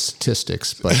lies, and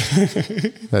statistics? But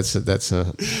that's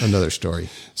another story.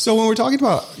 So when we're talking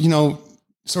about,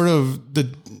 sort of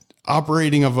the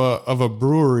operating of a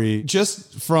brewery,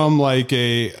 just from like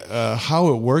a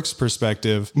how it works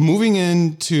perspective, moving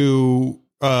into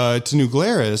New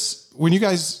Glarus, when you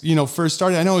guys first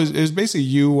started, I know it was basically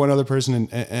you, one other person,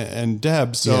 and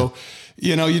Deb. So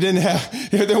you didn't have,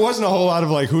 there wasn't a whole lot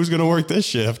of like, who's going to work this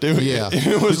shift? It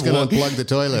was going to unplug the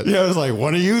toilet. Yeah, it was like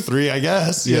one of you three, I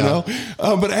guess.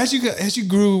 But as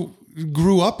you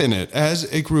grew up in it, as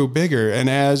it grew bigger, and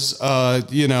as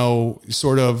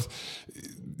sort of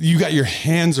you got your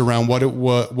hands around what it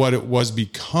was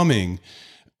becoming,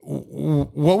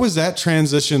 what was that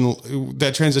transition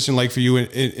like for you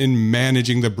in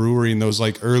managing the brewery in those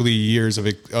like early years of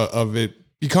it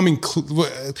becoming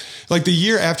like the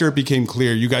year after it became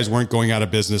clear you guys weren't going out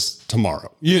of business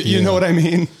tomorrow? You know what I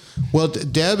mean? Well,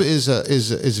 Deb is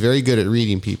very good at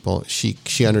reading people.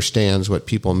 She understands what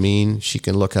people mean. She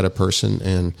can look at a person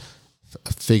and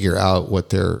figure out what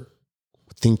they're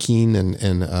thinking,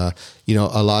 and a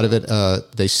lot of it.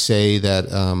 They say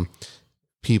that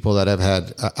people that have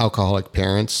had alcoholic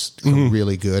parents are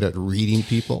really good at reading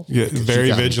people. Yeah,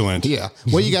 very vigilant. Yeah.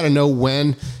 Well, you got to know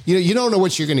when, you don't know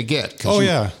what you're going to get.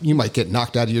 You might get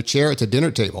knocked out of your chair at the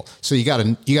dinner table. So you got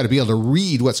to be able to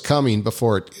read what's coming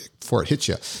before it hits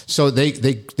you. So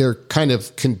they're kind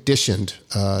of conditioned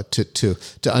to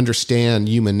understand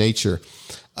human nature.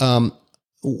 I'm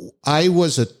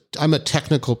a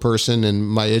technical person, and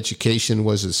my education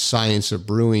was a science of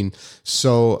brewing.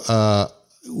 So,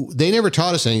 they never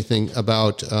taught us anything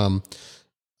about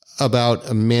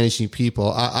managing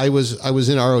people. I was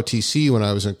in ROTC when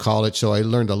I was in college, so I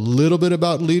learned a little bit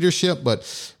about leadership,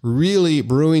 but really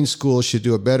brewing school should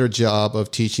do a better job of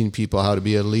teaching people how to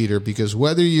be a leader, because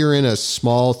whether you're in a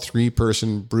small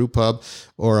 3-person brew pub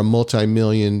or a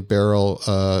multi-million barrel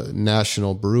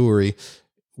national brewery,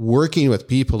 working with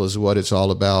people is what it's all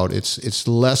about. It's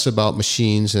less about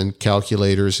machines and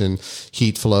calculators and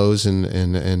heat flows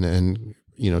and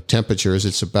temperatures.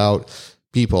 It's about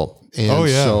people. And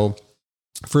so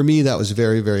for me, that was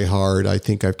very, very hard. I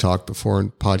think I've talked before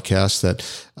in podcasts that,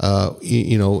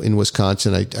 in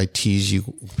Wisconsin, I tease you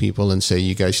people and say,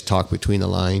 you guys talk between the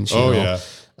lines.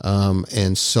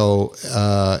 And so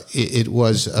it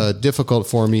was difficult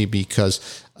for me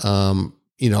because,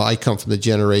 I come from the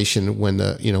generation when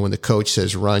the coach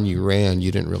says run, you ran.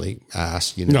 You didn't really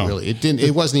ask.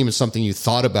 It wasn't even something you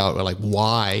thought about, or like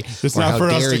why. It's not for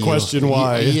us to question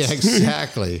why. Yeah,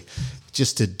 exactly.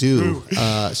 Just to do.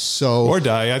 Or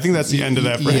die. I think that's the end of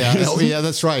that phrase. Yeah,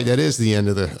 that's right. That is the end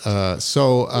of the.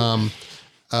 So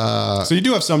you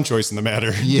do have some choice in the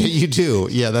matter. Yeah, you do.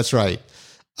 Yeah, that's right.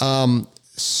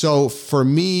 So for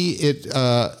me,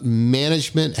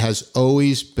 management has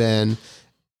always been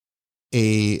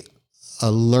a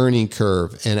learning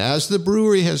curve. And as the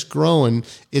brewery has grown,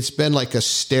 it's been like a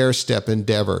stair-step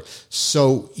endeavor.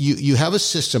 So you have a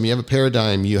system, you have a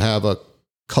paradigm, you have a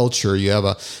culture, you have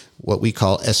what we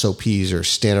call SOPs, or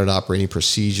standard operating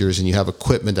procedures, and you have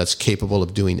equipment that's capable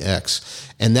of doing X.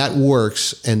 And that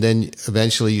works, and then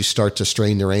eventually you start to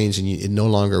strain the reins and it no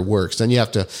longer works. Then you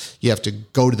have to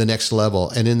go to the next level.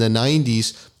 And in the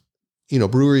 90s,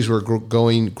 breweries were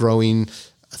growing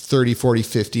 30, 40,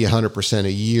 50, 100%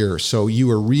 a year. So you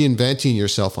were reinventing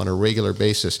yourself on a regular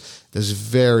basis. This is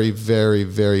very, very,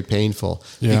 very painful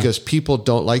because people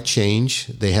don't like change.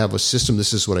 They have a system.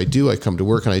 This is what I do. I come to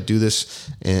work and I do this,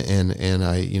 and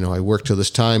I work till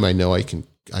this time. I know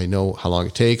how long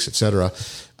it takes, et cetera.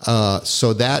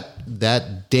 So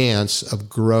that dance of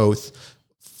growth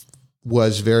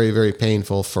was very, very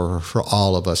painful for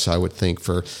all of us, I would think,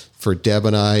 for Deb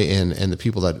and I and the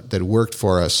people that worked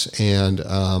for us. And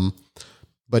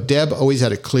but Deb always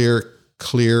had a clear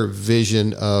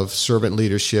vision of servant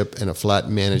leadership and a flat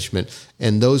management.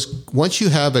 And once you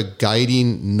have a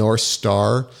guiding North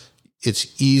Star,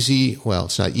 it's easy. Well,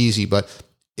 it's not easy, but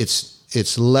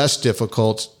it's less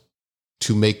difficult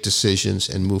to make decisions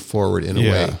and move forward in a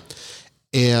way.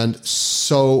 And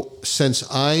so since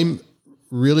I'm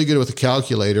really good with a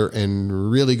calculator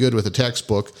and really good with a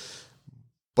textbook,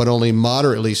 but only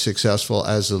moderately successful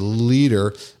as a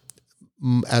leader,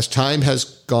 as time has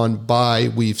gone by,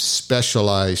 we've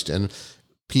specialized, and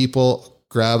people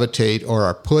gravitate or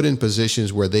are put in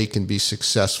positions where they can be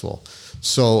successful.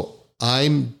 So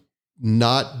I'm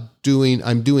doing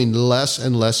less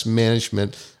and less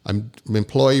management. I'm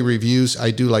employee reviews.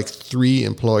 I do like 3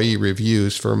 employee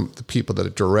reviews from the people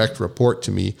that direct report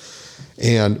to me.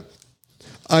 And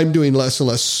I'm doing less and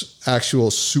less actual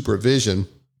supervision,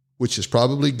 which is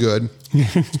probably good.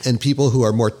 And people who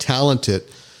are more talented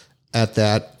at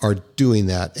that are doing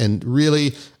that. And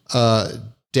really,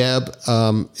 Deb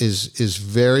is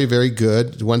very, very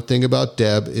good. One thing about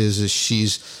Deb is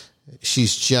she's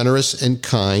generous and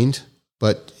kind,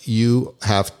 but you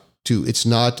have to. It's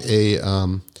not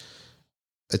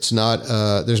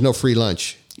there's no free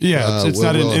lunch. Yeah, it's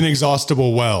not an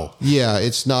inexhaustible well. Yeah,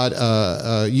 it's not.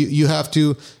 You have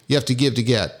to give to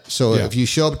get. So if you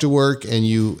show up to work and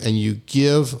you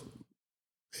give,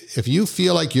 if you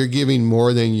feel like you're giving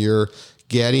more than you're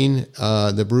getting,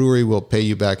 the brewery will pay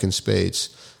you back in spades.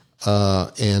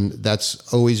 And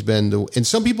that's always been and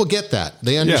some people get that.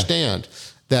 They understand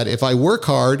that if I work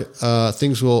hard,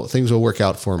 things will work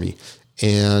out for me.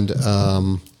 And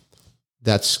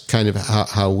that's kind of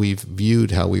how we've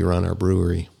viewed how we run our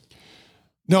brewery.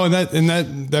 No, and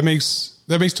that makes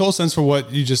total sense for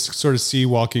what you just sort of see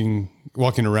walking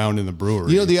around in the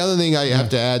brewery. The other thing I have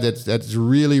to add that's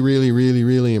really, really, really,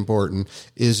 really important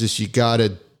is you got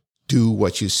to do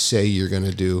what you say you're going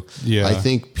to do. Yeah. I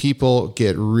think people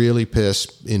get really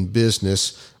pissed in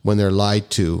business when they're lied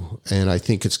to, and I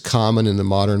think it's common in the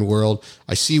modern world.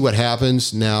 I see what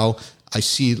happens now. I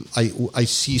see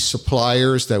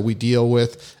suppliers that we deal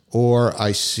with, or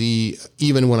I see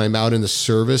even when I'm out in the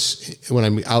service, when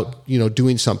I'm out,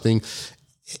 doing something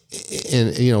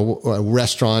in, a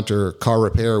restaurant or car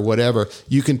repair or whatever,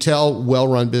 you can tell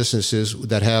well-run businesses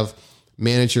that have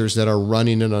managers that are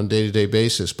running it on a day-to-day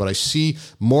basis. But I see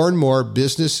more and more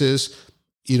businesses,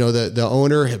 the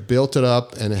owner had built it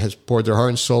up and has poured their heart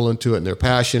and soul into it and their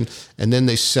passion, and then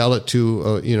they sell it to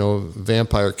a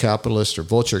vampire capitalist or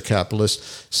vulture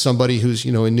capitalist, somebody who's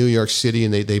in New York City,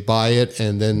 and they buy it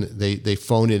and then they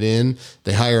phone it in,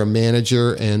 they hire a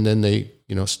manager, and then they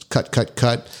cut,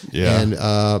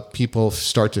 and people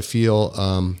start to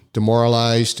feel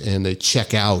demoralized and they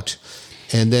check out.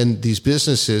 And then these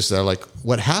businesses, they're like,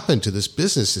 what happened to this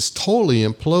business is totally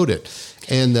imploded.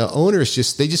 And the owners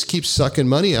they just keep sucking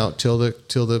money out till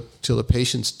the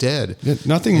patient's dead.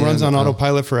 Nothing runs on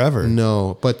autopilot forever.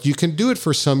 No, but you can do it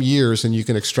for some years and you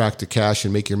can extract the cash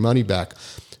and make your money back.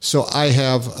 So I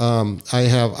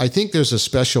think there's a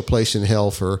special place in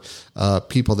hell for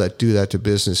people that do that to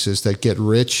businesses, that get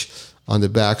rich on the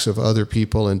backs of other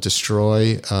people and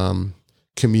destroy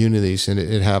communities. And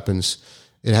it happens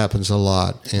a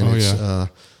lot. And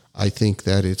I think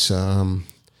that it's one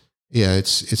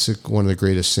of the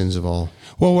greatest sins of all.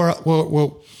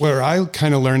 Well, where I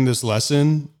kind of learned this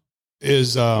lesson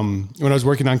is when I was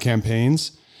working on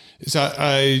campaigns. So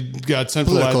I got sent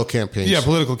political campaigns. Yeah,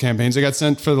 political campaigns. I got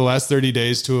sent for the last 30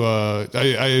 days to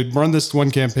I run this one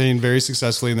campaign very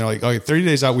successfully, and they're like, okay, 30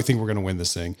 days out, we think we're going to win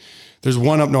this thing. There's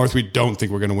one up north we don't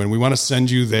think we're going to win. We want to send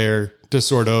you there to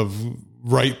sort of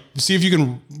see if you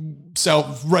can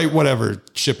right whatever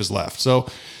ship is left. So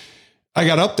I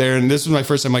got up there, and this was my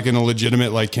first time like in a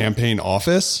legitimate like campaign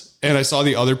office, and I saw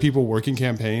the other people working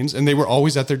campaigns, and they were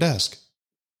always at their desk,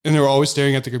 and they were always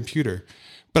staring at the computer.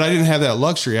 But I didn't have that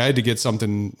luxury. I had to get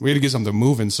something. We had to get something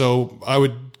moving. So I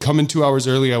would come in 2 hours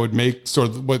early. I would make sort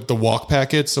of what the walk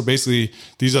packets. So basically,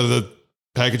 these are the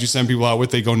packets you send people out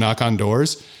with. They go knock on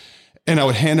doors, and I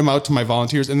would hand them out to my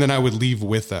volunteers, and then I would leave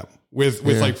with them with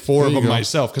like 4 of them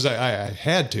myself because I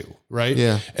had to, right?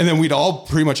 Yeah. And then we'd all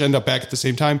pretty much end up back at the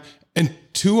same time. And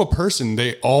to a person,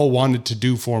 they all wanted to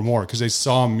do 4 more because they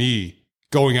saw me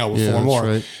going out with 4 more.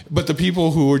 Right. But the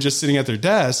people who were just sitting at their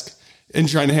desk and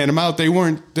trying to hand them out,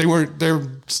 their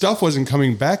stuff wasn't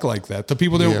coming back like that. The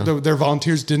people, their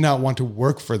volunteers did not want to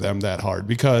work for them that hard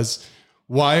because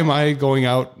why am I going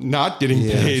out not getting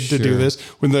paid to do this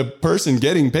when the person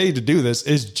getting paid to do this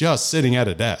is just sitting at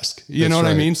a desk? You know what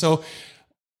I mean? So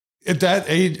at that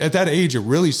age, it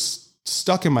really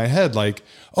stuck in my head like,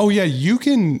 oh yeah, you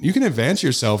can advance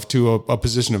yourself to a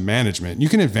position of management. You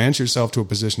can advance yourself to a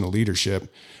position of leadership.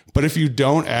 But if you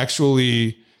don't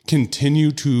actually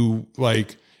continue to,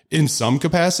 like, in some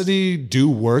capacity, do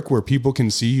work where people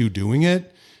can see you doing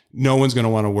it, no one's going to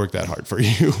want to work that hard for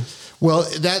you. Well,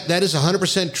 that is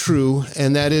 100% true.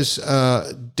 And that is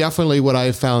definitely what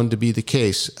I found to be the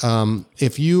case.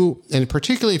 If you, and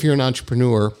particularly if you're an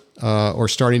entrepreneur or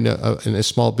starting in a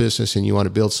small business and you want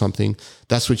to build something,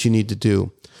 that's what you need to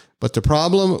do. But the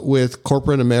problem with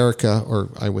corporate America, or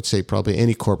I would say probably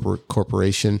any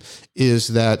corporation, is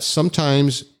that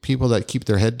sometimes people that keep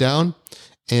their head down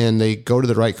and they go to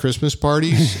the right Christmas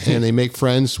parties and they make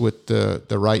friends with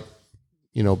the right,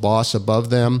 boss above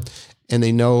them, and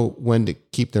they know when to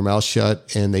keep their mouth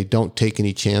shut and they don't take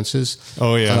any chances.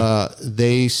 Oh yeah.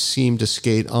 They seem to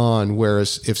skate on.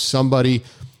 Whereas if somebody,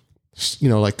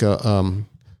 like a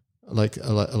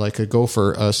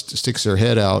gopher sticks their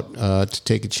head out to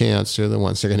take a chance, they're the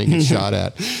ones that are going to get shot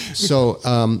at. So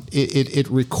it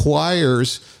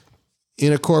requires,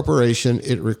 in a corporation,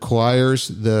 it requires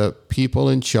the people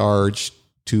in charge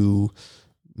to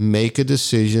make a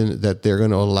decision that they're going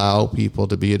to allow people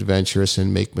to be adventurous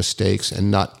and make mistakes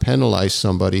and not penalize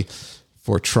somebody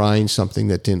for trying something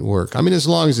that didn't work. I mean, as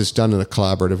long as it's done in a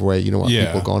collaborative way, you don't want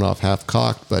people going off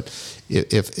half-cocked. But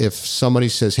if somebody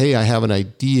says, hey, I have an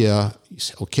idea, you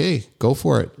say, okay, go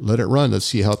for it. Let it run. Let's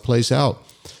see how it plays out.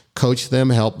 Coach them,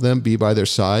 help them, be by their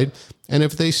side. And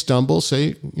if they stumble,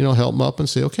 say, help them up and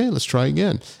say, okay, let's try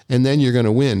again. And then you're going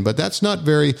to win. But it's not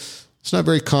very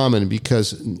common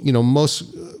because, most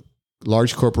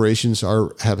large corporations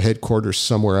have headquarters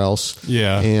somewhere else.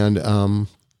 Yeah. And,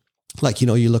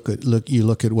 you look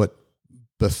at what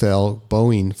befell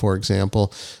Boeing, for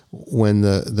example, when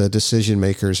the decision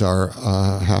makers are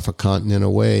half a continent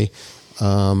away,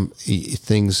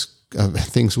 things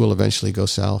will eventually go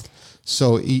south.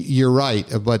 So you're right,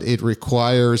 but it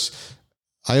requires.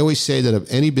 I always say that of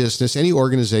any business, any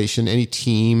organization, any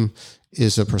team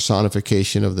is a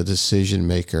personification of the decision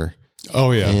maker.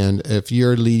 Oh yeah, and if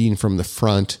you're leading from the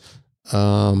front,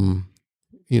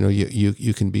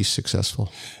 you can be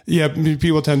successful. Yeah,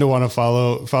 people tend to want to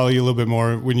follow you a little bit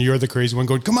more when you're the crazy one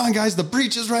going, come on guys, the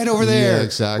breach is right over there. Yeah,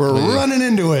 exactly. We're running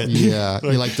into it. Yeah.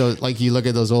 You look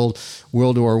at those old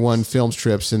World War I film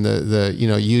strips and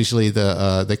usually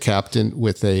the captain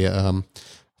with a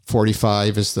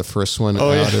 45 is the first one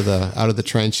out of the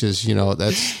trenches,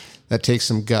 that takes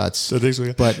some guts.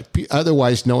 But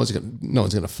otherwise, no one's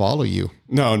gonna follow you.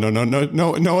 No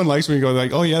one likes when you go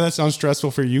like, oh yeah, that sounds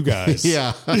stressful for you guys.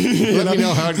 Yeah, let me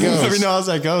know how it goes. Let me know how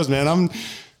that goes, man.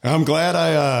 I'm glad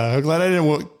I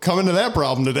didn't come into that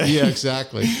problem today. Yeah,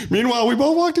 exactly. Meanwhile, we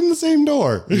both walked in the same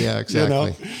door. Yeah,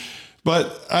 exactly.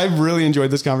 But I've really enjoyed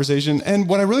this conversation. And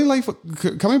what I really like,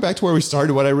 coming back to where we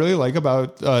started, what I really like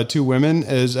about Two Women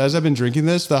is, as I've been drinking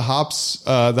this, the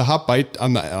hop bite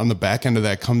on the back end of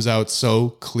that comes out so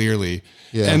clearly.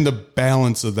 Yeah. And the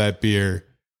balance of that beer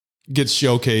gets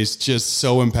showcased just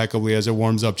so impeccably as it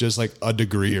warms up just like a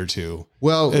degree or two.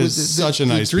 Well, it's such a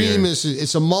nice beer. The dream is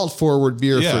it's a malt forward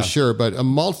beer for sure, but a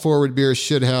malt forward beer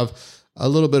should have a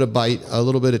little bit of bite, a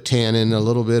little bit of tannin, a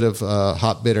little bit of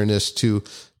hop bitterness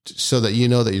so that you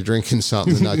know that you're drinking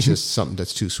something, not just something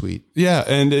that's too sweet. Yeah,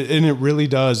 and it really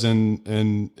does,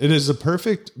 and it is a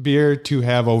perfect beer to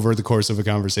have over the course of a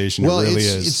conversation. Well, it really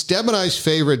is. It's Deb and I's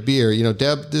favorite beer. You know,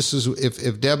 Deb. This is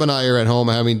if Deb and I are at home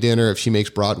having dinner, if she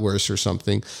makes bratwurst or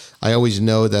something, I always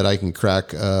know that I can crack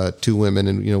Two Women,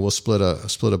 and we'll split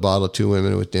a bottle of Two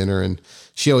Women with dinner, and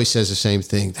she always says the same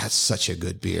thing. That's such a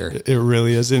good beer. It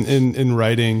really is. In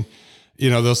writing,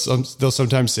 they'll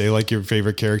sometimes say like your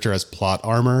favorite character has plot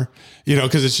armor,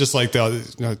 because it's just like the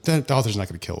author's not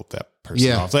going to kill that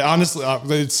person off. Like honestly,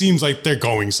 it seems like they're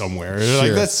going somewhere. Sure.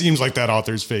 Like that seems like that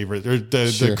author's favorite or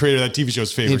the creator of that TV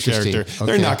show's favorite character. Okay.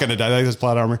 They're not going to die. Like this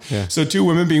plot armor. Yeah. So Two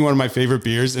Women being one of my favorite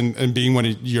beers and being one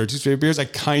of your two favorite beers, I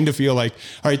kind of feel like,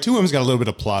 all right, Two Women's got a little bit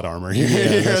of plot armor here.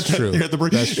 Yeah, that's true.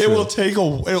 It will take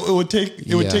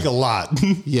it would take a lot.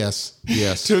 Yes.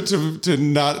 to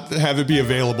not have it be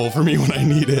available for me when I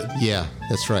need it. Yeah,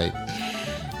 that's right.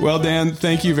 Well, Dan,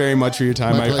 thank you very much for your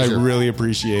time. I really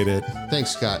appreciate it. Thanks,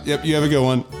 Scott. Yep, you have a good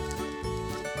one.